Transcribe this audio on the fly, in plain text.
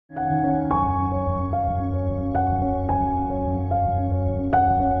Welcome.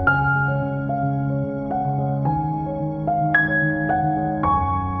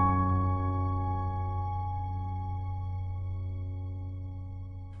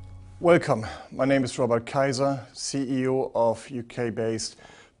 My name is Robert Kaiser, CEO of UK-based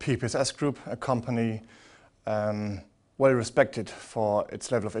PPSS Group, a company well respected for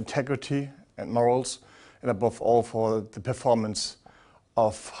its level of integrity and morals, and above all for the performance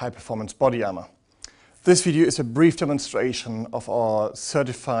of high-performance body armor. This video is a brief demonstration of our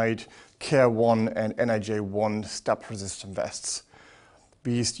certified Care 1 and NIJ1 stab-resistant vests.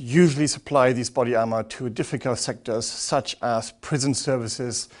 We usually supply these body armor to difficult sectors such as prison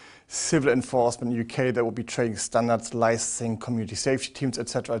services, civil enforcement in UK that will be training standards, licensing, community safety teams,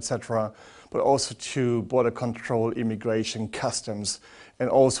 etc., but also to border control, immigration, customs, and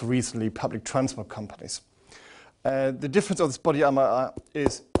also recently public transport companies. The difference of this body armor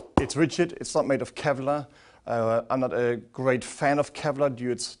is it's rigid, it's not made of Kevlar. I'm not a great fan of Kevlar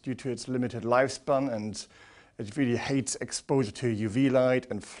due to its limited lifespan, and it really hates exposure to UV light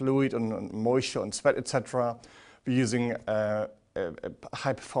and fluid and moisture and sweat, etc. We're using a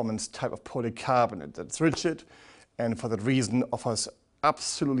high-performance type of polycarbonate that's rigid, and for that reason offers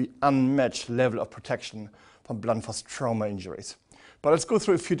absolutely unmatched level of protection from blunt force trauma injuries. But let's go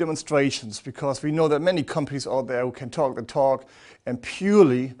through a few demonstrations, because we know that many companies out there who can talk the talk and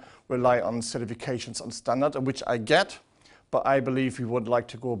purely rely on certifications on standard, which I get, but I believe we would like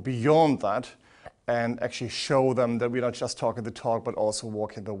to go beyond that and actually show them that we're not just talking the talk, but also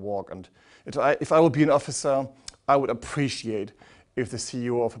walking the walk. And if I would be an officer, I would appreciate if the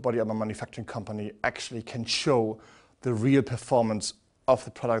CEO of a body armor manufacturing company actually can show the real performance of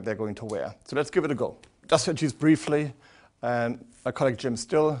the product they're going to wear. So let's give it a go. Just to introduce briefly, my colleague Jim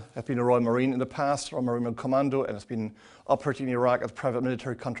Still has been a Royal Marine in the past, Royal Marine Commando, and has been operating in Iraq as a private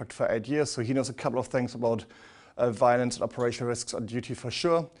military contractor for 8 years. So he knows a couple of things about violence and operational risks on duty for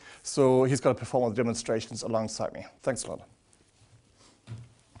sure. So he's going to perform all the demonstrations alongside me. Thanks a lot.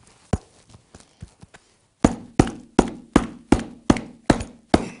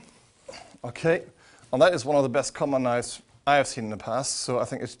 Okay, and that is one of the best combat knives I have seen in the past, so I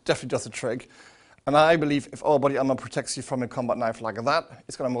think it definitely does the trick. And I believe if our body armor protects you from a combat knife like that,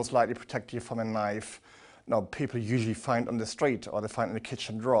 it's going to most likely protect you from a knife people usually find on the street or they find in the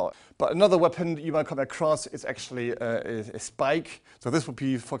kitchen drawer. But another weapon you might come across is actually a spike. So this would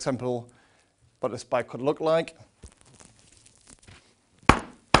be, for example, what a spike could look like.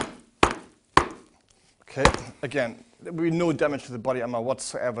 Okay, again, there will be no damage to the body armor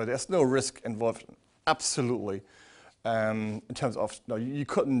whatsoever. There's no risk involved, absolutely. In terms of, you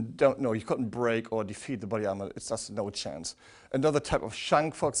couldn't break or defeat the body armor. It's just no chance. Another type of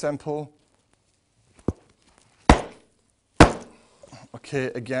shank, for example. Okay,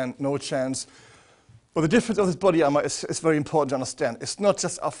 again, no chance. But the difference of this body armor is very important to understand. It's not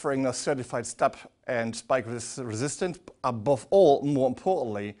just offering a certified stab and spike resistant, above all, more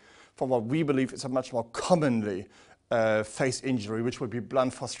importantly, for what we believe is a much more commonly face injury, which would be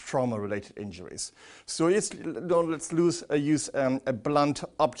blunt force trauma-related injuries. So let's use a blunt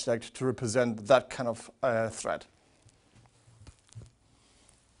object to represent that kind of threat.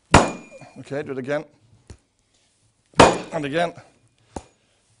 Okay, do it again. And again.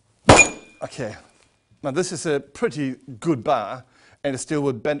 Okay. Now this is a pretty good bar, and it still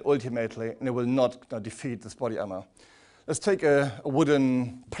will bend ultimately, and it will not defeat this body armor. Let's take a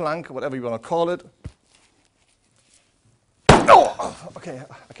wooden plank, whatever you want to call it. Oh, okay,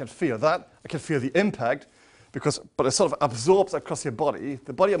 I can feel that. I can feel the impact, but it sort of absorbs across your body.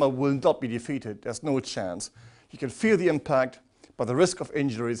 The body armor will not be defeated. There's no chance. You can feel the impact, but the risk of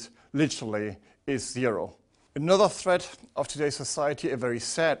injuries literally is zero. Another threat of today's society, a very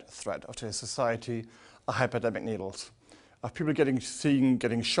sad threat of today's society, are hypodermic needles. Of people getting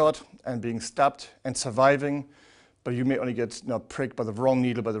shot and being stabbed and surviving, but you may only get pricked by the wrong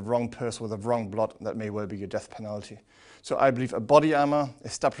needle, by the wrong person with the wrong blood, and that may well be your death penalty. So I believe a body armor, a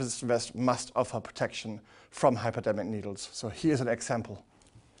stab-resistant vest, must offer protection from hypodermic needles. So here's an example.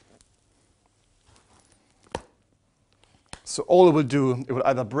 So all it will do, it will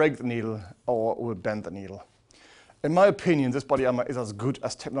either break the needle or it will bend the needle. In my opinion, this body armor is as good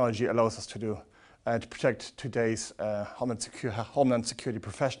as technology allows us to do to protect today's homeland security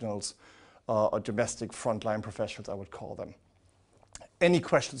professionals or domestic frontline professionals, I would call them. Any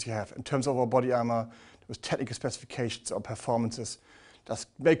questions you have in terms of our body armor, those technical specifications or performances, just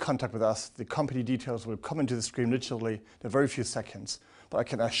make contact with us. The company details will come into the screen literally in a very few seconds. But I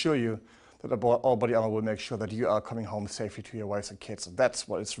can assure you that our body armor will make sure that you are coming home safely to your wives and kids. And that's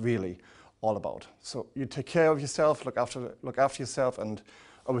what it's really all about. So you take care of yourself, look after yourself, and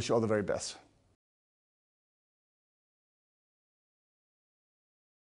I wish you all the very best.